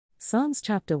Psalms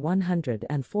chapter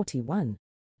 141.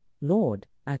 Lord,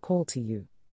 I call to you.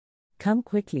 Come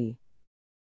quickly.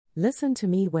 Listen to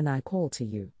me when I call to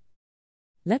you.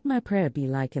 Let my prayer be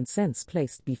like incense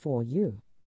placed before you.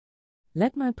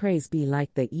 Let my praise be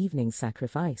like the evening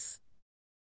sacrifice.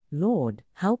 Lord,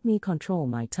 help me control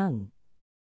my tongue.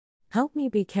 Help me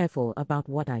be careful about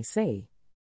what I say.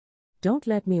 Don't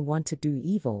let me want to do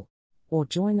evil, or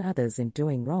join others in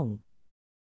doing wrong.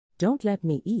 Don't let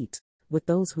me eat with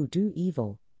those who do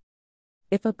evil.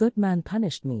 If a good man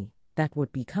punished me, that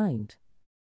would be kind.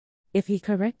 If he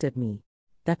corrected me,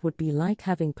 that would be like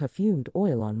having perfumed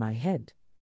oil on my head.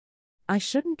 I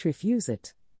shouldn't refuse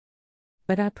it.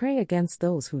 But I pray against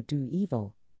those who do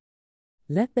evil.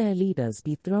 Let their leaders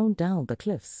be thrown down the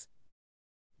cliffs.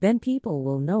 Then people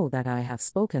will know that I have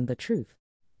spoken the truth.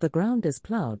 The ground is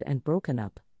plowed and broken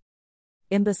up.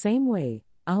 In the same way,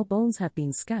 our bones have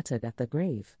been scattered at the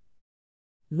grave.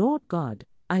 Lord God,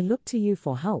 I look to you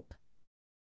for help.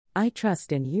 I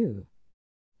trust in you.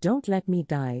 Don't let me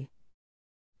die.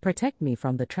 Protect me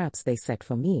from the traps they set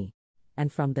for me, and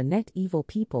from the net evil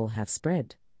people have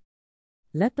spread.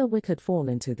 Let the wicked fall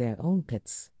into their own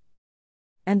pits.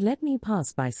 And let me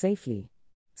pass by safely.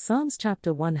 Psalms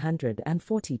chapter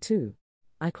 142.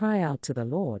 I cry out to the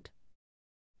Lord.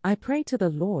 I pray to the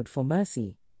Lord for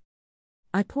mercy.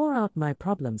 I pour out my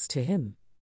problems to him.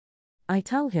 I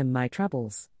tell him my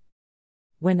troubles.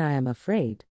 When I am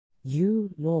afraid,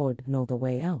 you, Lord, know the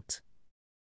way out.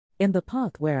 In the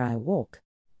path where I walk,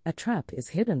 a trap is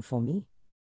hidden for me.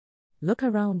 Look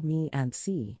around me and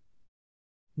see.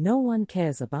 No one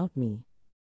cares about me.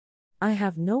 I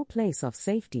have no place of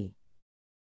safety.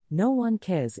 No one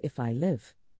cares if I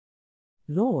live.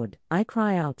 Lord, I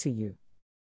cry out to you.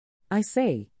 I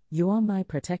say, you are my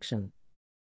protection.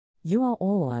 You are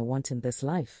all I want in this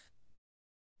life.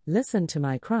 Listen to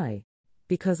my cry,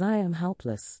 because I am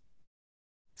helpless.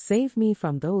 Save me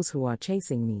from those who are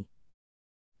chasing me.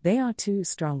 They are too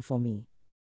strong for me.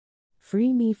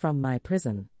 Free me from my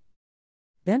prison.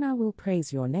 Then I will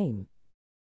praise your name.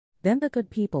 Then the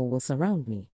good people will surround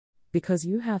me, because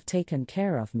you have taken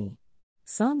care of me.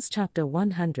 Psalms chapter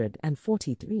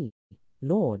 143.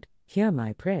 Lord, hear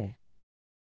my prayer.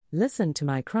 Listen to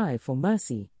my cry for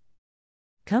mercy.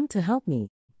 Come to help me,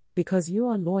 because you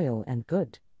are loyal and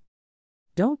good.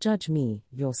 Don't judge me,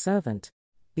 your servant,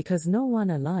 because no one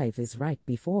alive is right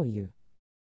before you.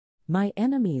 My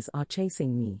enemies are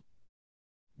chasing me.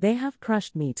 They have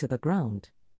crushed me to the ground.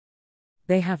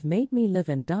 They have made me live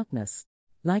in darkness,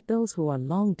 like those who are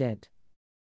long dead.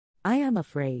 I am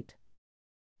afraid.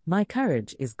 My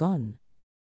courage is gone.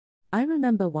 I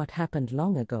remember what happened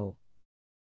long ago.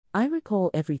 I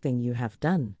recall everything you have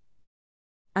done.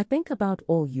 I think about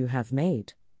all you have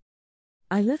made.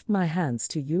 I lift my hands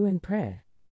to you in prayer.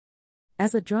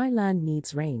 As a dry land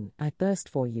needs rain, I thirst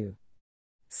for you.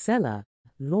 Selah,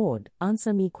 Lord,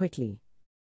 answer me quickly.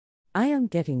 I am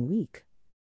getting weak.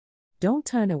 Don't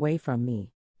turn away from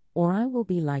me, or I will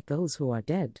be like those who are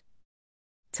dead.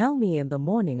 Tell me in the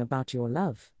morning about your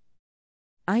love.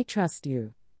 I trust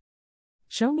you.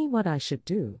 Show me what I should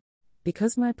do,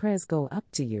 because my prayers go up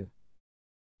to you.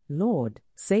 Lord,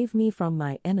 save me from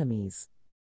my enemies.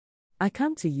 I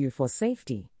come to you for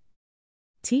safety.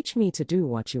 Teach me to do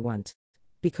what you want,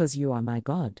 because you are my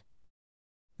God.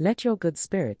 Let your good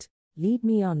spirit lead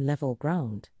me on level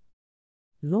ground.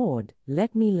 Lord,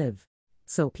 let me live,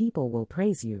 so people will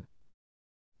praise you.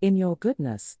 In your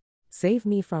goodness, save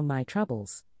me from my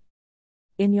troubles.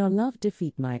 In your love,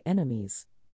 defeat my enemies.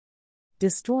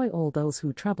 Destroy all those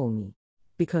who trouble me,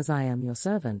 because I am your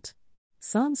servant.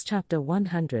 Psalms chapter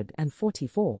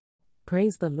 144.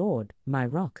 Praise the Lord, my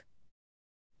rock.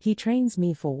 He trains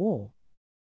me for war.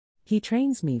 He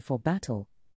trains me for battle.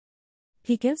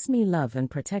 He gives me love and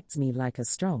protects me like a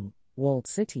strong, walled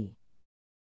city.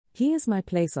 He is my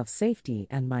place of safety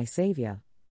and my savior.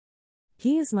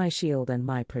 He is my shield and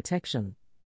my protection.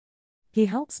 He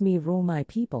helps me rule my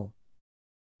people.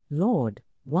 Lord,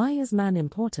 why is man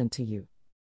important to you?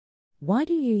 Why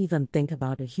do you even think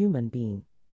about a human being?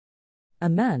 A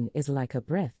man is like a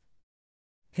breath.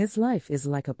 His life is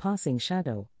like a passing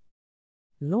shadow.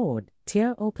 Lord,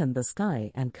 tear open the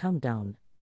sky and come down.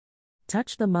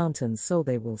 Touch the mountains so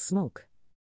they will smoke.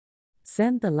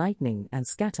 Send the lightning and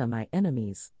scatter my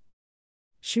enemies.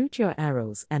 Shoot your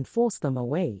arrows and force them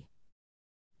away.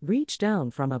 Reach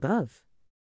down from above.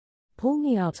 Pull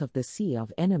me out of the sea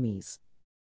of enemies.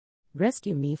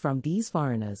 Rescue me from these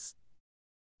foreigners.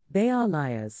 They are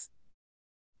liars.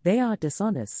 They are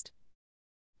dishonest.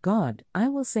 God, I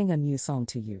will sing a new song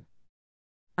to you.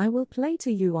 I will play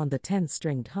to you on the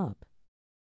 10-stringed harp.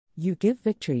 You give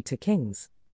victory to kings.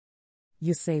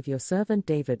 You save your servant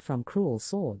David from cruel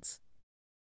swords.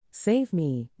 Save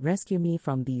me, rescue me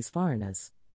from these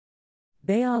foreigners.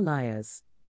 They are liars.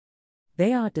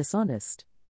 They are dishonest.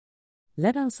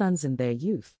 Let our sons in their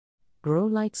youth grow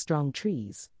like strong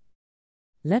trees.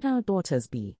 Let our daughters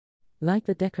be like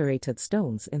the decorated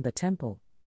stones in the temple.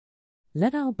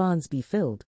 Let our barns be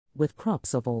filled with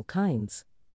crops of all kinds.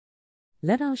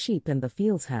 Let our sheep in the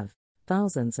fields have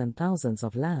thousands and thousands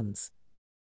of lambs.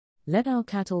 Let our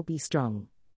cattle be strong.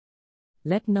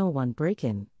 Let no one break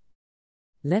in.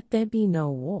 Let there be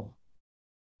no war.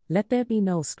 Let there be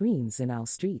no screams in our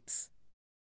streets.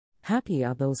 Happy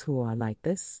are those who are like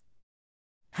this.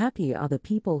 Happy are the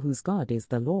people whose God is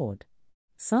the Lord.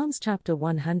 Psalms chapter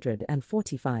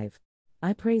 145.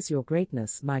 I praise your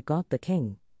greatness, my God the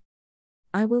King.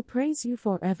 I will praise you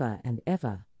forever and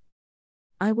ever.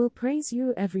 I will praise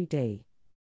you every day.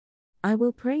 I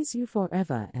will praise you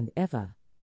forever and ever.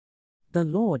 The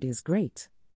Lord is great.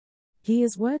 He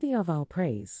is worthy of our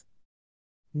praise.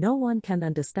 No one can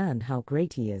understand how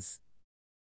great He is.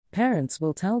 Parents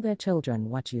will tell their children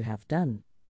what you have done.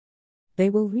 They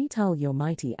will retell your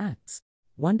mighty acts,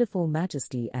 wonderful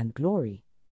majesty and glory.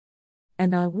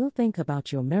 And I will think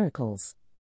about your miracles.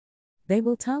 They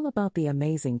will tell about the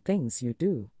amazing things you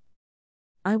do.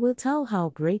 I will tell how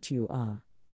great you are.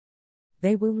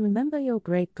 They will remember your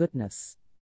great goodness.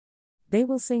 They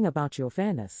will sing about your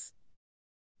fairness.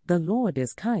 The Lord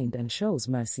is kind and shows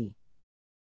mercy.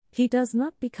 He does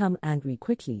not become angry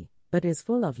quickly, but is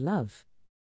full of love.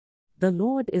 The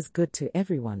Lord is good to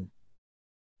everyone.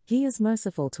 He is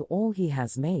merciful to all He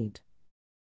has made.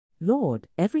 Lord,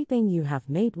 everything you have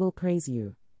made will praise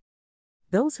you.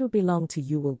 Those who belong to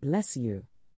you will bless you.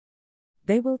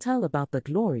 They will tell about the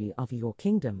glory of your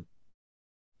kingdom.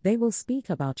 They will speak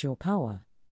about your power.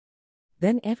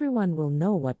 Then everyone will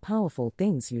know what powerful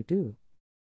things you do.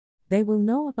 They will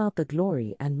know about the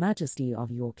glory and majesty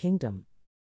of your kingdom.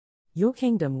 Your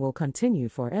kingdom will continue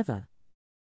forever.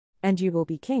 And you will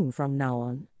be king from now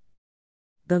on.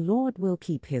 The Lord will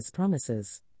keep His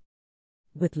promises.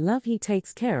 With love He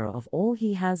takes care of all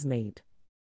He has made.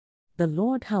 The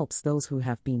Lord helps those who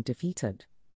have been defeated.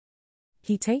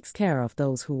 He takes care of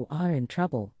those who are in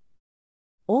trouble.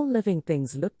 All living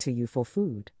things look to you for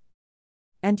food.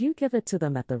 And you give it to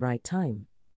them at the right time.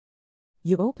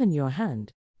 You open your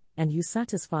hand, and you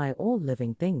satisfy all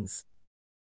living things.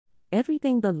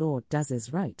 Everything the Lord does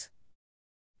is right.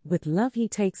 With love He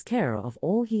takes care of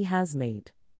all He has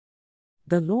made.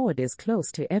 The Lord is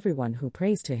close to everyone who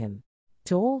prays to Him,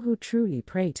 to all who truly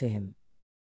pray to Him.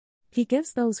 He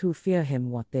gives those who fear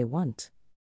Him what they want.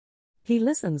 He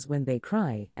listens when they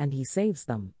cry, and He saves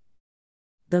them.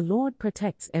 The Lord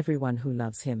protects everyone who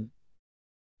loves Him.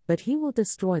 But He will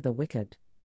destroy the wicked.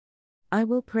 I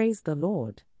will praise the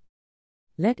Lord.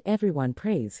 Let everyone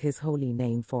praise His holy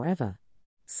name forever.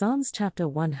 Psalms chapter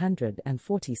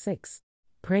 146.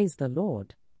 Praise the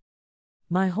Lord.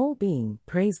 My whole being,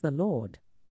 praise the Lord.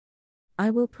 I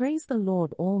will praise the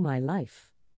Lord all my life.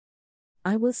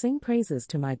 I will sing praises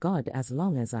to my God as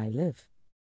long as I live.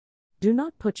 Do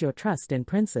not put your trust in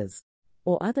princes,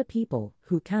 or other people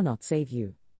who cannot save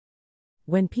you.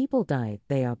 When people die,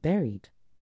 they are buried.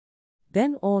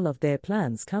 Then all of their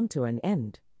plans come to an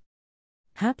end.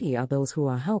 Happy are those who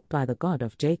are helped by the God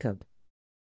of Jacob.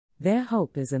 Their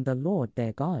hope is in the Lord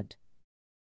their God.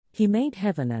 He made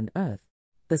heaven and earth,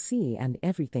 the sea and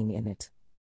everything in it.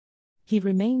 He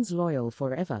remains loyal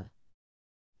forever.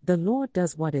 The Lord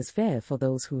does what is fair for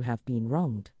those who have been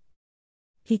wronged.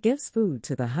 He gives food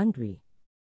to the hungry.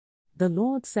 The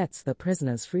Lord sets the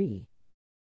prisoners free.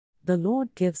 The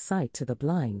Lord gives sight to the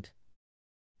blind.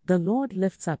 The Lord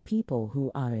lifts up people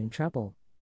who are in trouble.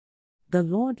 The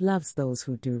Lord loves those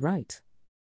who do right.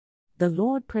 The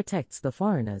Lord protects the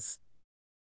foreigners.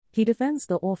 He defends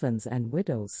the orphans and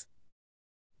widows.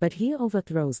 But He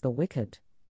overthrows the wicked.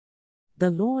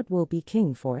 The Lord will be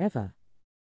king forever.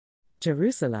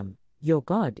 Jerusalem, your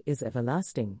God is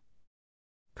everlasting.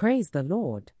 Praise the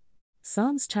Lord.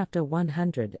 Psalms chapter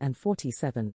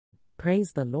 147.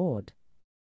 Praise the Lord.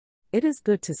 It is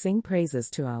good to sing praises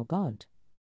to our God.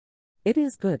 It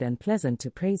is good and pleasant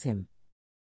to praise Him.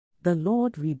 The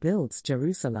Lord rebuilds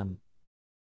Jerusalem.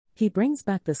 He brings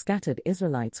back the scattered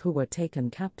Israelites who were taken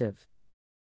captive.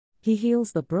 He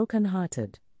heals the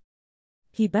broken-hearted.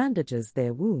 He bandages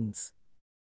their wounds.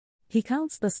 He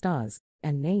counts the stars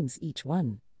and names each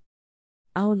one.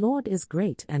 Our Lord is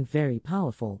great and very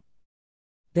powerful.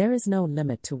 There is no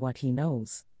limit to what He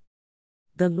knows.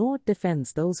 The Lord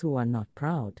defends those who are not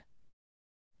proud.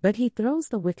 But He throws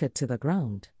the wicked to the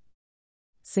ground.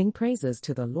 Sing praises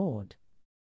to the Lord.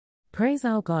 Praise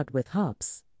our God with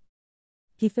harps.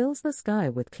 He fills the sky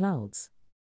with clouds.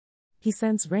 He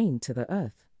sends rain to the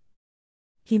earth.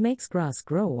 He makes grass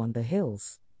grow on the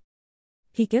hills.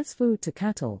 He gives food to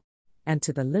cattle, and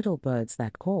to the little birds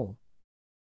that call.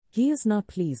 He is not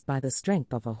pleased by the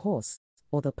strength of a horse,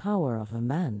 or the power of a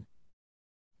man.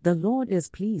 The Lord is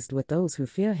pleased with those who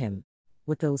fear him,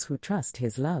 with those who trust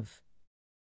his love.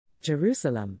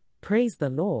 Jerusalem, praise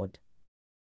the Lord.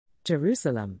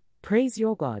 Jerusalem, praise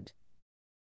your God.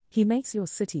 He makes your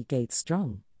city gates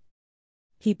strong.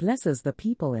 He blesses the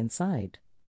people inside.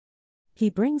 He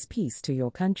brings peace to your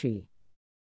country.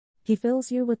 He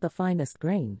fills you with the finest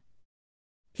grain.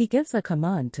 He gives a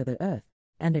command to the earth,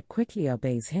 and it quickly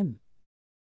obeys him.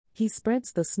 He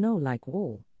spreads the snow like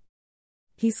wool.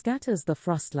 He scatters the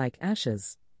frost like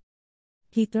ashes.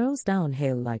 He throws down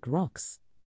hail like rocks.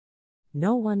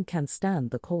 No one can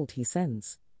stand the cold he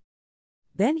sends.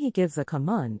 Then he gives a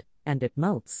command, and it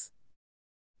melts.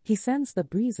 He sends the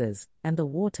breezes, and the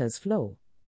waters flow.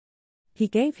 He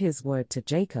gave his word to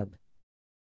Jacob.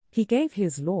 He gave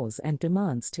his laws and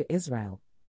demands to Israel.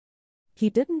 He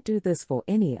didn't do this for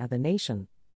any other nation.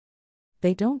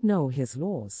 They don't know his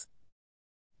laws.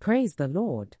 Praise the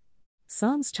Lord.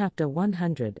 Psalms chapter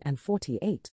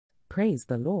 148. Praise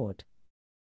the Lord.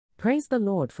 Praise the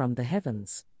Lord from the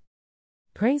heavens.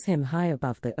 Praise him high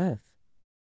above the earth.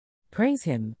 Praise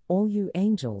him, all you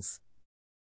angels.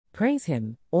 Praise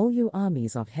him, all you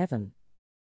armies of heaven.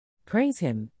 Praise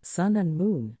him, sun and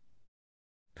moon.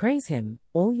 Praise him,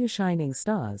 all you shining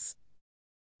stars.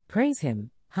 Praise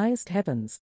him, highest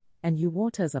heavens, and you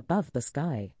waters above the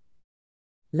sky.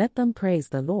 Let them praise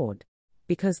the Lord,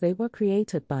 because they were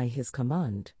created by his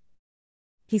command.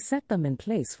 He set them in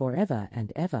place forever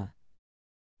and ever.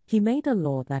 He made a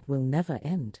law that will never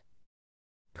end.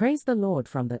 Praise the Lord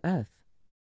from the earth.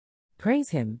 Praise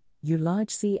him, you large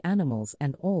sea animals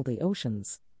and all the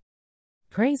oceans.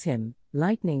 Praise him,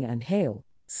 lightning and hail,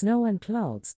 snow and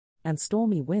clouds, and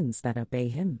stormy winds that obey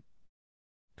him.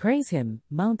 Praise him,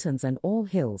 mountains and all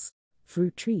hills,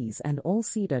 fruit trees and all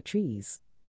cedar trees.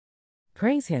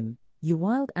 Praise him, you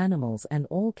wild animals and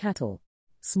all cattle,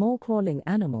 small crawling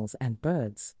animals and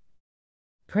birds.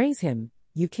 Praise him,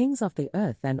 you kings of the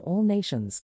earth and all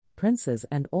nations, princes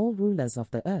and all rulers of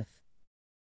the earth.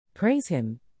 Praise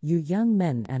him, you young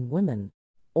men and women,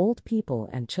 old people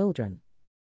and children.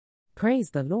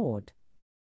 Praise the Lord.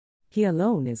 He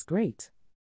alone is great.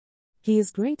 He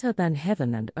is greater than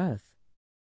heaven and earth.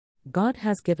 God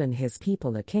has given his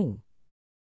people a king.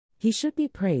 He should be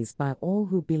praised by all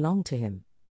who belong to him.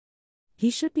 He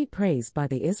should be praised by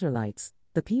the Israelites,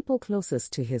 the people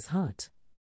closest to his heart.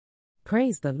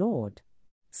 Praise the Lord.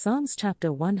 Psalms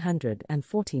chapter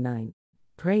 149.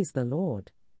 Praise the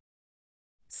Lord.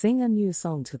 Sing a new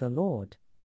song to the Lord.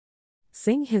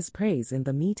 Sing his praise in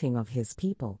the meeting of his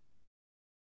people.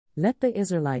 Let the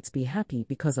Israelites be happy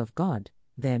because of God,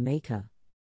 their Maker.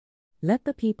 Let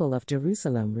the people of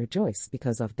Jerusalem rejoice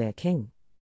because of their King.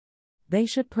 They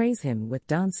should praise him with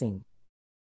dancing.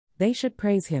 They should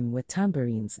praise him with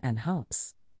tambourines and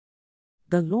harps.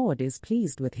 The Lord is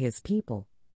pleased with his people.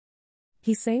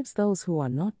 He saves those who are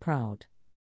not proud.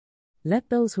 Let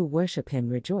those who worship him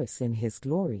rejoice in his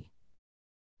glory.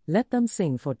 Let them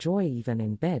sing for joy even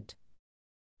in bed.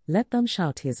 Let them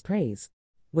shout his praise,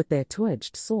 with their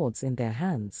two-edged swords in their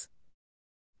hands.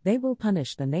 They will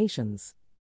punish the nations.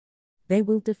 They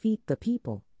will defeat the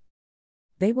people.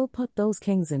 They will put those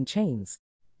kings in chains,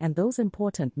 and those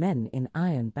important men in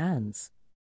iron bands.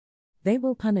 They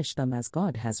will punish them as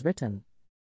God has written.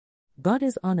 God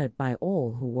is honored by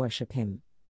all who worship him.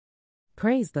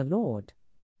 Praise the Lord.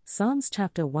 Psalms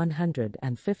chapter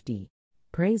 150.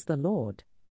 Praise the Lord.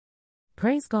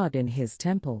 Praise God in his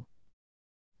temple.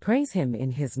 Praise him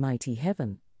in his mighty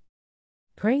heaven.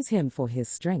 Praise him for his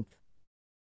strength.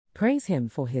 Praise him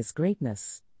for his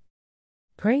greatness.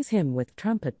 Praise him with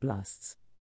trumpet blasts.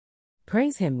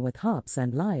 Praise him with harps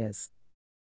and lyres.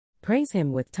 Praise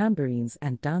him with tambourines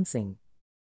and dancing.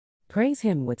 Praise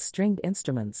him with stringed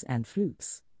instruments and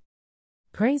flutes.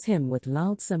 Praise him with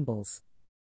loud cymbals.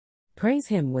 Praise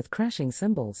him with crashing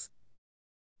cymbals.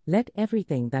 Let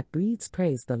everything that breathes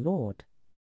praise the Lord.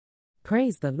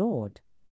 Praise the Lord.